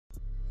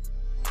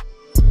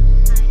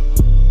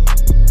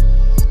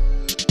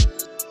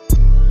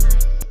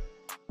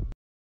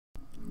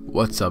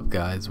What's up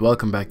guys,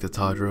 welcome back to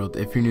Todd World.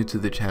 If you're new to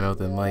the channel,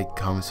 then like,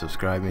 comment,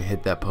 subscribe, and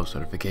hit that post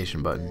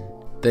notification button.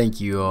 Thank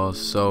you all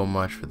so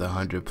much for the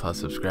 100+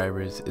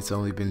 subscribers. It's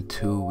only been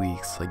 2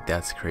 weeks, like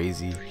that's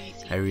crazy.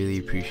 I really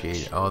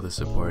appreciate all the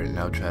support and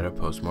I'll try to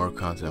post more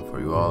content for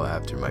you all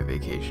after my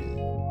vacation.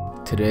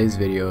 Today's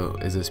video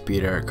is a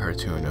speed art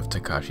cartoon of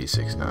Tekashi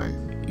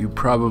 6ix9ine. You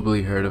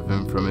probably heard of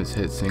him from his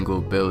hit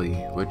single Billy,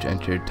 which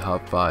entered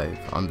top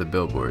 5 on the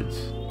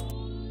billboards.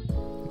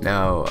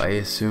 Now, I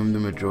assume the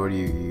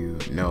majority of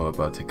you know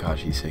about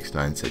Tekashi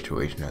 6ix9ine's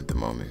situation at the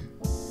moment,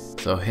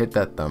 so hit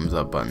that thumbs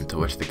up button to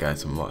wish the guy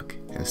some luck,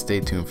 and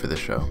stay tuned for the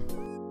show.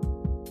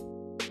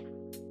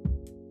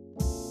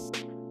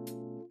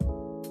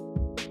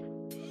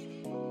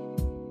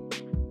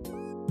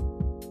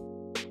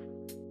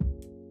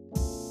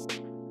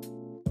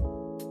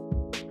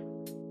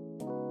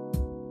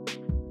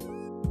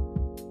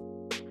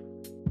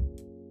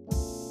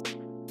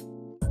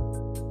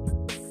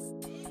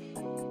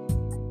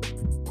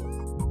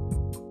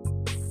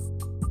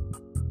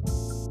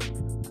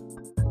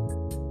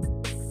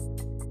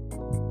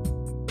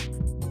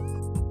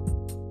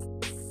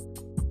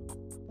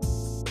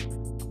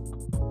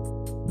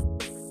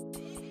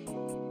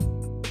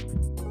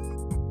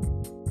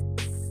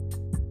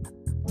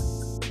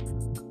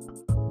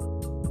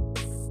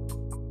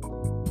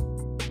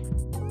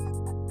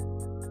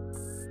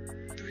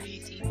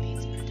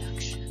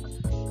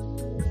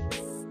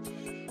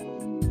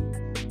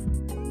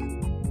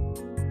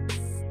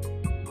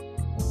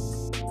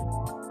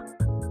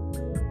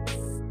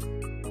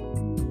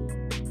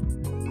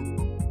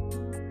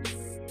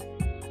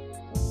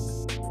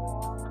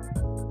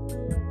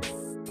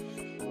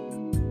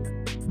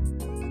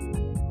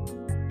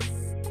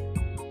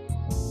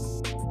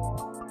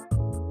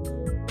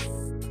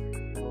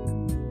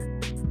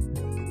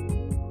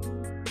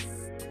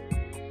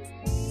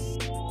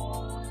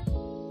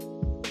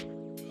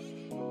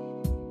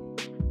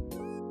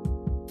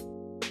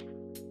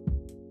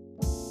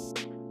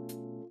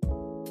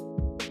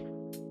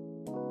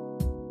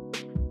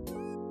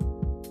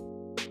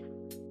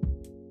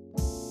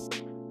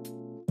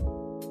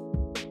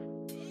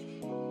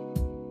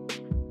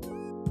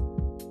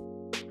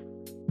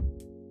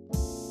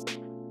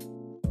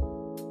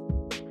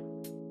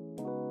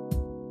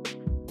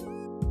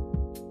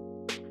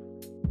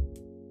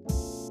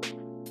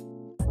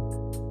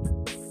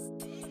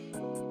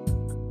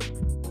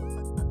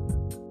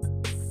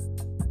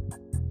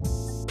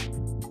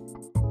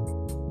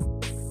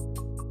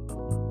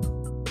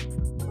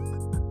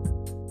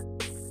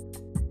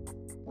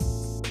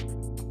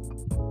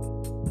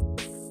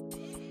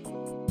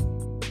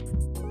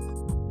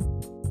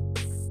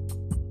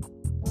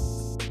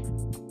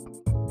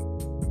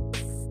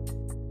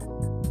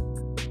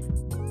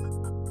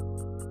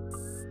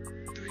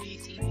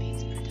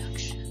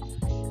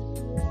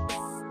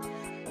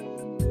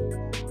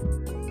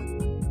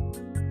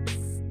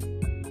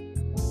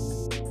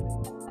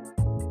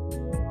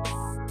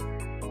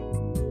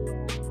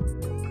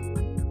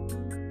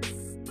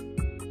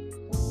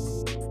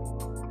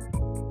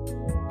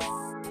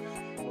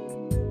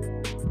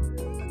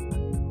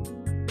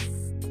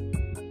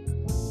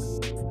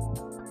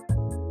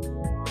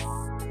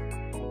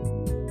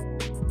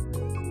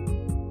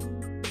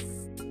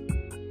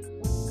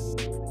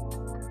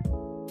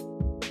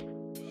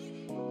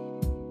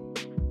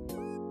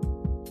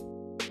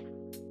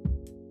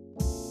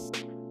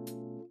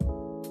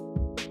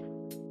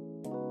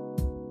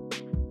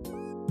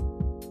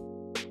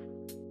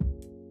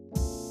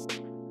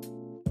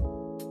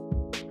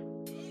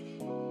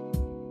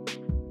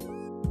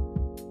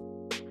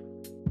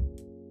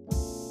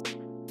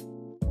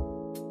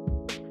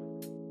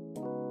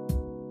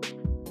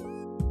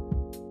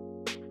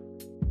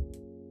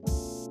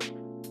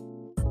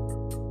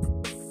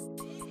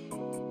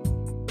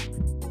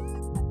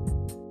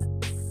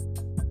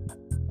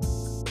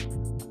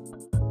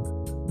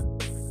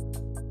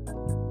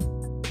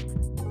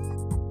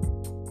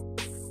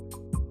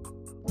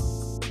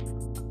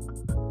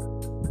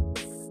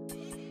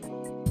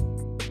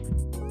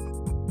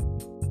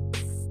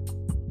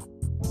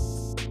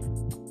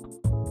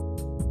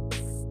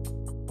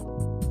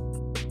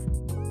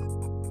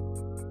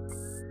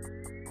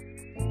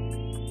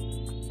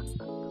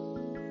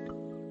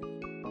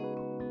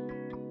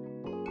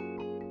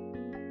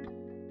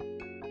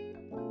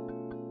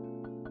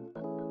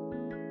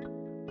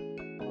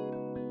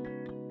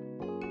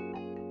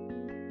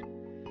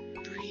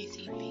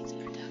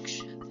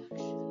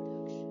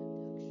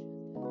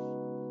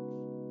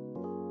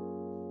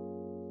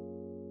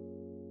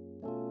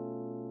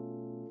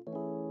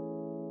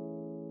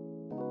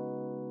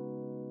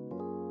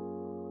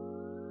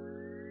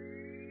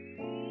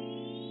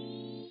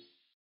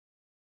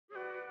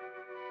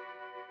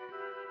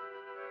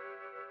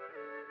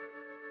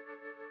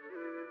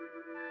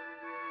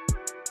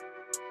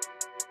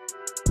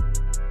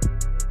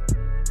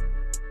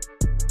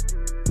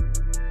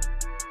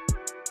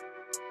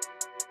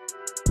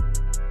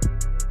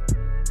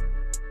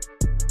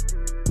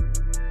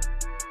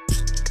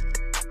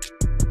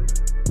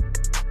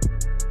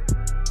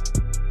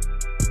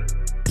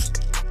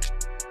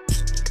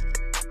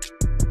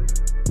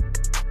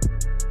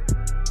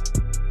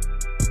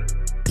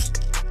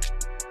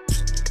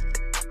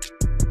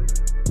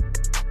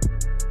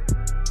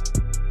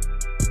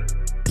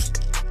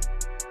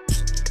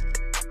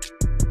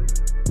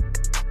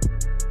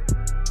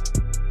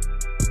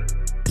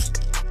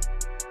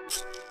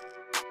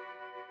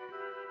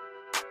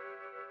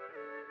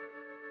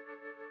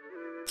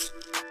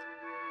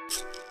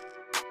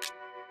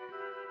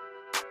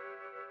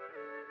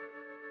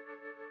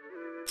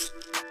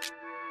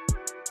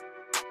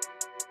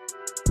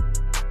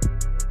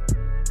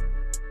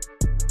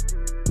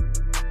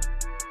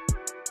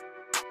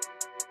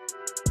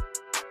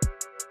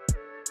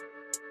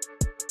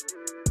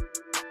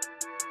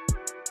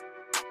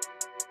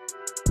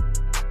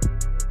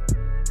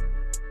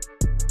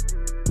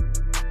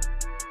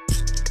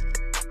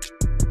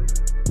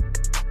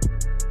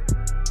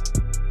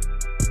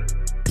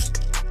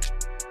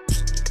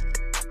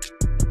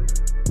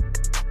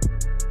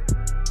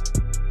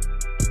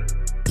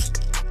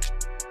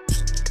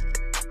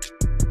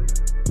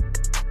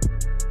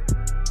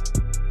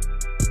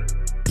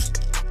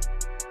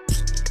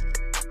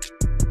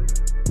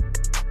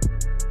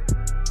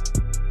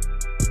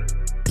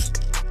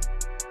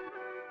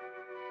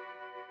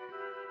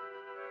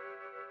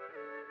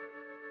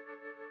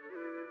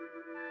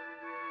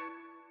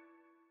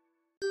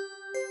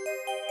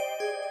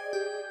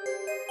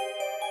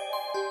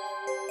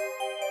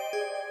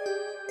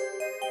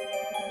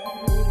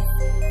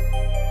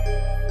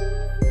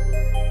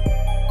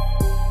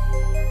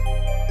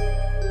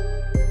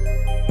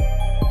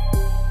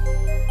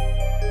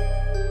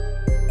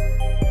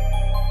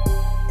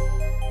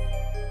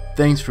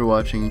 Thanks for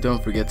watching.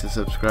 Don't forget to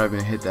subscribe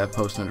and hit that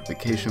post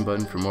notification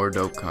button for more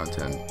dope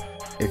content.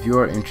 If you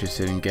are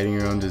interested in getting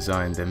your own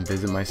design, then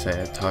visit my site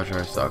at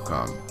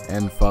tajarts.com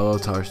and follow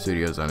Taj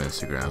Studios on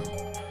Instagram.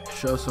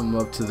 Show some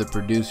love to the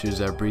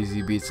producers at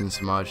Breezy Beats and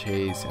Samaj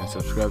Hayes and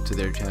subscribe to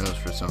their channels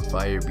for some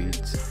fire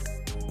beats.